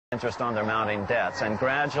interest on their mounting debts and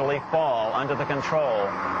gradually fall under the control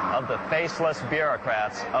of the faceless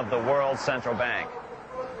bureaucrats of the world central bank.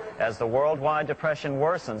 As the worldwide depression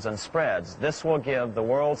worsens and spreads, this will give the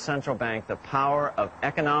world central bank the power of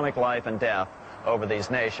economic life and death over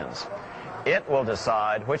these nations. It will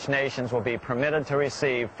decide which nations will be permitted to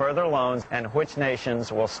receive further loans and which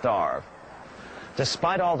nations will starve.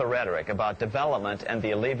 Despite all the rhetoric about development and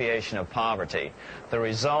the alleviation of poverty, the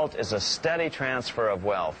result is a steady transfer of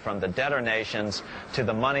wealth from the debtor nations to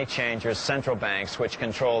the money changers' central banks which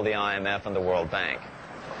control the IMF and the World Bank.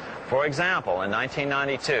 For example, in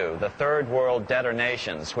 1992, the third world debtor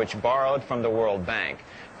nations, which borrowed from the World Bank,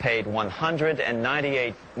 paid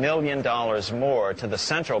 $198 million more to the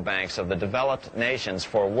central banks of the developed nations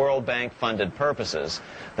for World Bank-funded purposes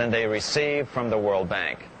than they received from the World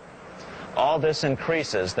Bank. All this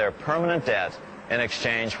increases their permanent debt in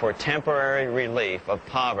exchange for temporary relief of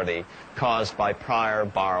poverty caused by prior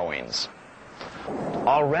borrowings.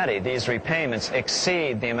 Already, these repayments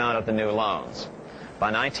exceed the amount of the new loans. By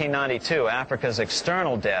 1992, Africa's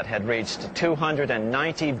external debt had reached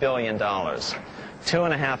 $290 billion,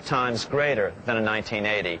 2.5 times greater than in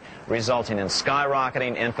 1980, resulting in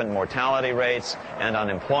skyrocketing infant mortality rates and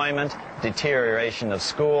unemployment, deterioration of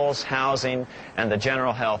schools, housing, and the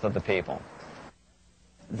general health of the people.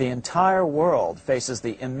 The entire world faces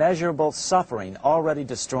the immeasurable suffering already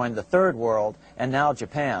destroying the third world and now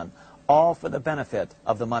Japan, all for the benefit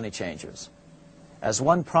of the money changers. As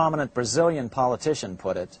one prominent Brazilian politician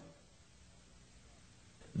put it,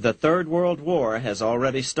 "The Third World War has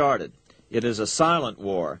already started. It is a silent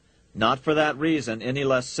war, not for that reason any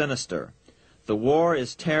less sinister. The war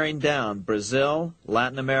is tearing down Brazil,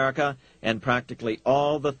 Latin America, and practically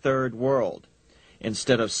all the Third World.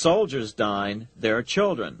 Instead of soldiers dying, there are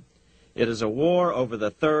children. It is a war over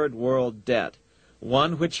the Third World debt,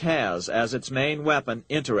 one which has as its main weapon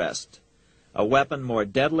interest, a weapon more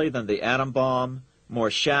deadly than the atom bomb, more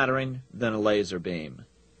shattering than a laser beam."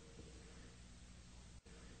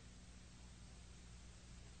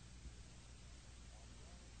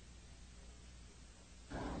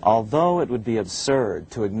 although it would be absurd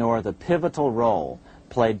to ignore the pivotal role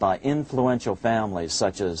played by influential families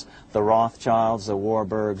such as the Rothschilds, the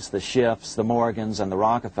Warburgs, the Schiffs, the Morgans, and the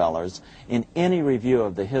Rockefellers in any review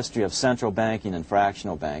of the history of central banking and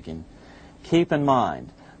fractional banking, keep in mind,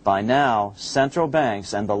 by now, central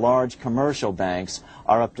banks and the large commercial banks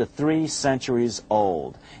are up to 3 centuries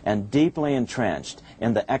old and deeply entrenched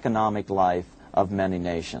in the economic life of many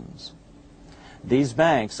nations. These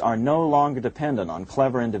banks are no longer dependent on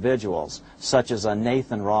clever individuals such as a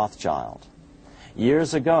Nathan Rothschild.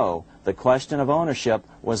 Years ago, the question of ownership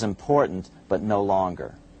was important, but no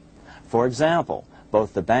longer. For example,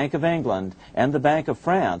 both the Bank of England and the Bank of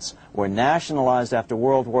France were nationalized after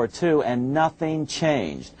World War II, and nothing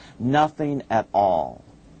changed, nothing at all.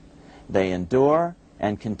 They endure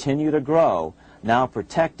and continue to grow, now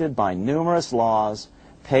protected by numerous laws,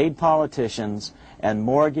 paid politicians, and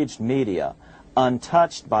mortgaged media,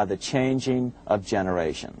 untouched by the changing of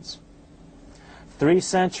generations. 3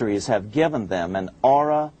 centuries have given them an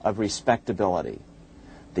aura of respectability.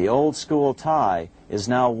 The old school tie is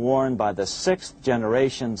now worn by the 6th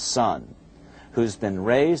generation son, who's been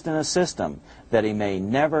raised in a system that he may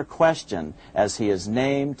never question as he is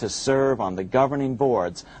named to serve on the governing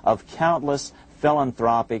boards of countless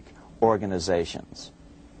philanthropic organizations.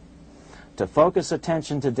 To focus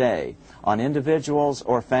attention today on individuals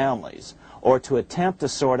or families, or to attempt to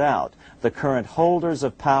sort out the current holders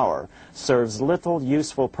of power, serves little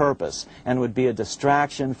useful purpose and would be a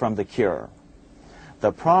distraction from the cure.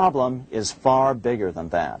 The problem is far bigger than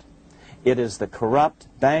that. It is the corrupt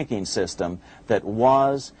banking system that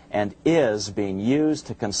was and is being used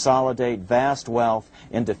to consolidate vast wealth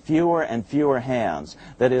into fewer and fewer hands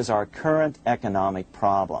that is our current economic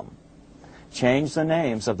problem. Change the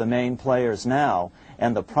names of the main players now,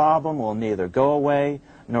 and the problem will neither go away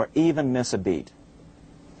nor even miss a beat.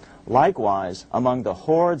 Likewise, among the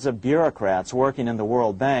hordes of bureaucrats working in the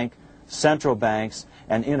World Bank, central banks,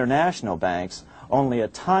 and international banks, only a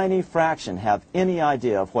tiny fraction have any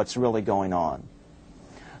idea of what's really going on.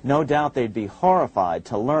 No doubt they'd be horrified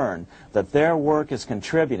to learn that their work is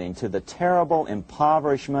contributing to the terrible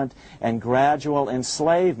impoverishment and gradual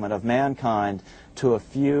enslavement of mankind to a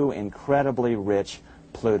few incredibly rich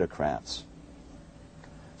plutocrats.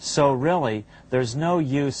 So really, there's no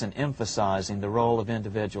use in emphasizing the role of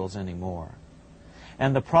individuals anymore.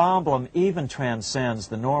 And the problem even transcends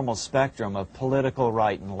the normal spectrum of political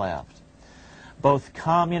right and left. Both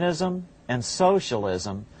communism and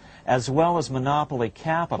socialism, as well as monopoly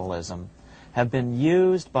capitalism, have been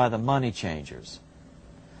used by the money changers.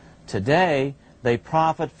 Today, They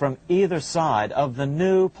profit from either side of the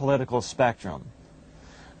new political spectrum.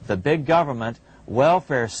 The big government,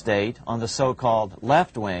 welfare state on the so-called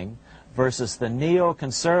left wing versus the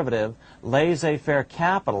neoconservative, laissez-faire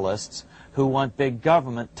capitalists who want big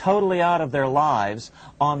government totally out of their lives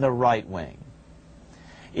on the right wing.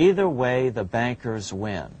 Either way, the bankers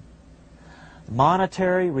win.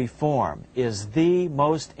 Monetary reform is the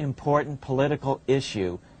most important political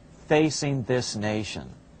issue facing this nation.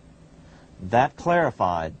 That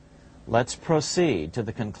clarified, let's proceed to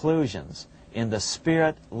the conclusions in the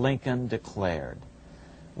spirit Lincoln declared,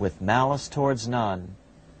 with malice towards none,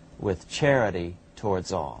 with charity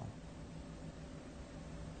towards all.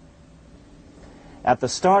 At the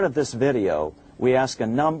start of this video, we ask a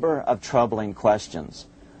number of troubling questions.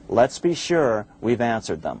 Let's be sure we've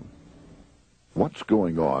answered them. What's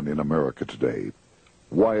going on in America today?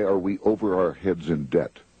 Why are we over our heads in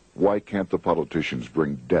debt? Why can't the politicians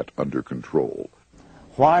bring debt under control?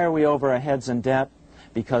 Why are we over our heads in debt?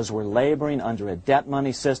 Because we're laboring under a debt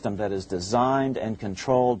money system that is designed and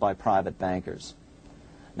controlled by private bankers.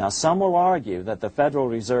 Now, some will argue that the Federal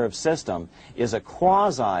Reserve System is a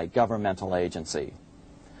quasi-governmental agency.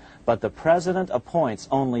 But the President appoints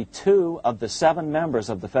only 2 of the 7 members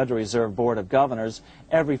of the Federal Reserve Board of Governors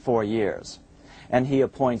every 4 years. And he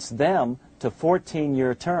appoints them to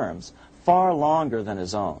 14-year terms, far longer than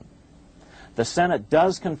his own. The Senate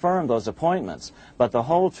does confirm those appointments, but the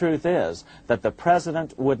whole truth is that the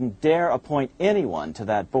President wouldn't dare appoint anyone to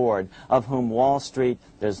that board of whom Wall Street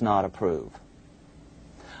does not approve.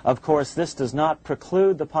 Of course, this does not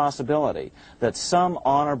preclude the possibility that some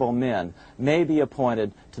honorable men may be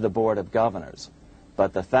appointed to the Board of Governors.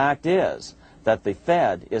 But the fact is that the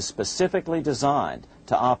Fed is specifically designed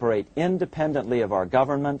to operate independently of our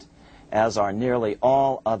government, as are nearly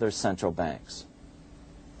all other central banks.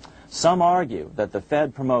 Some argue that the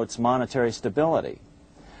Fed promotes monetary stability.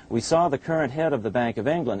 We saw the current head of the Bank of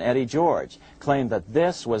England, Eddie George, claim that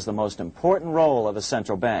this was the most important role of a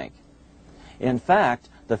central bank. In fact,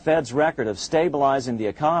 the Fed's record of stabilizing the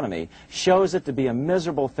economy shows it to be a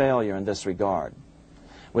miserable failure in this regard.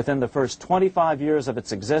 Within the first 25 years of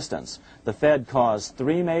its existence, the Fed caused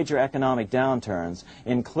 3 major economic downturns,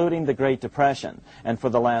 including the Great Depression, and for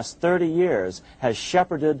the last 30 years has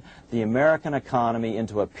shepherded the American economy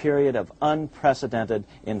into a period of unprecedented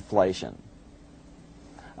inflation.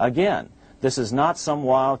 Again, this is not some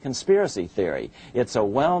wild conspiracy theory. It's a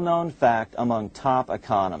well-known fact among top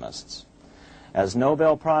economists. As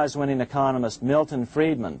Nobel Prize-winning economist Milton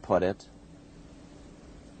Friedman put it,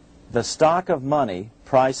 the stock of money,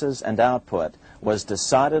 prices, and output was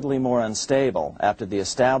decidedly more unstable after the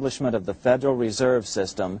establishment of the Federal Reserve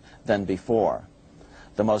System than before.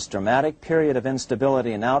 The most dramatic period of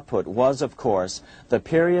instability in output was, of course, the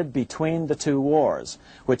period between the 2 wars,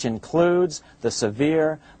 which includes the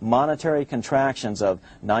severe monetary contractions of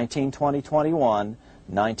 1920-21,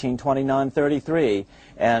 1929-33,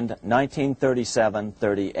 and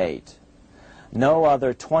 1937-38. No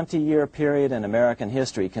other 20-year period in American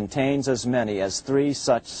history contains as many as 3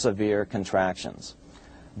 such severe contractions.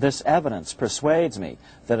 This evidence persuades me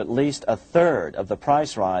that at least a third of the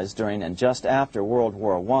price rise during and just after World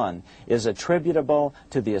War I is attributable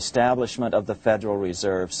to the establishment of the Federal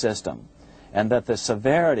Reserve System, and that the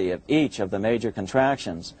severity of each of the major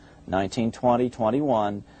contractions,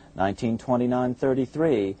 1920-21,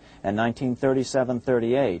 1929-33, and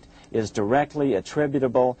 1937-38, is directly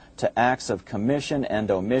attributable to acts of commission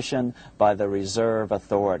and omission by the reserve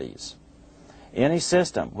authorities. Any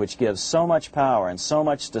system which gives so much power and so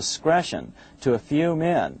much discretion to a few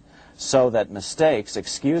men so that mistakes,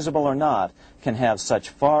 excusable or not, can have such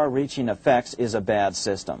far-reaching effects is a bad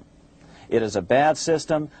system. It is a bad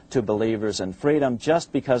system to believers in freedom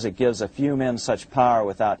just because it gives a few men such power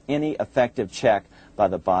without any effective check by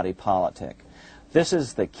the body politic. This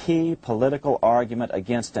is the key political argument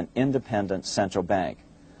against an independent central bank.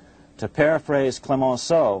 To paraphrase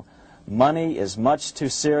Clemenceau, money is much too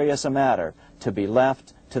serious a matter to be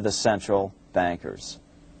left to the central bankers.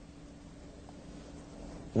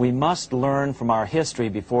 We must learn from our history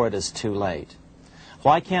before it is too late.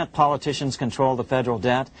 Why can't politicians control the federal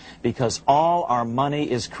debt? Because all our money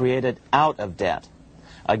is created out of debt.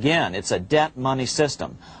 Again, it's a debt money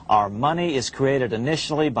system. Our money is created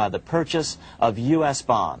initially by the purchase of U.S.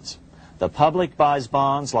 bonds. The public buys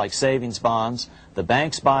bonds like savings bonds, the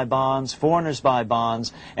banks buy bonds, foreigners buy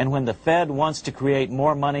bonds, and when the Fed wants to create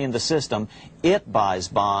more money in the system, it buys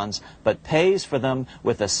bonds, but pays for them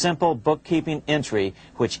with a simple bookkeeping entry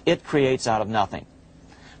which it creates out of nothing.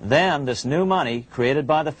 Then this new money, created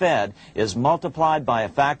by the Fed, is multiplied by a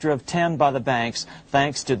factor of 10 by the banks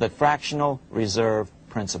thanks to the fractional reserve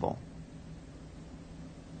principle.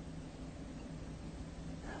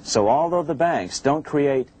 So although the banks don't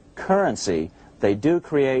create currency, they do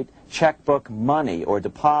create checkbook money or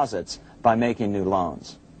deposits by making new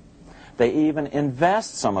loans. They even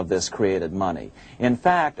invest some of this created money. In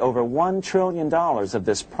fact, over $1 trillion of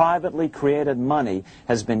this privately created money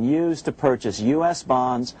has been used to purchase U.S.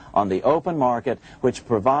 bonds on the open market, which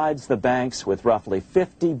provides the banks with roughly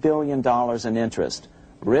 $50 billion in interest,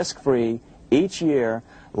 risk-free, each year,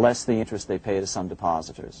 less the interest they pay to some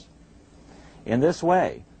depositors. In this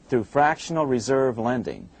way, through fractional reserve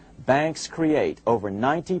lending, banks create over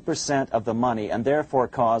 90% of the money and therefore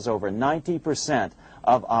cause over 90%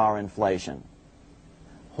 of our inflation.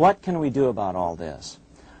 What can we do about all this?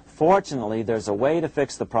 Fortunately, there's a way to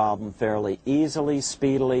fix the problem fairly easily,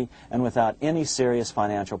 speedily, and without any serious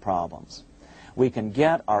financial problems. We can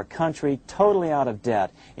get our country totally out of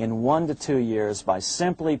debt in 1 to 2 years by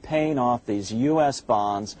simply paying off these U.S.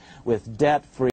 bonds with debt-free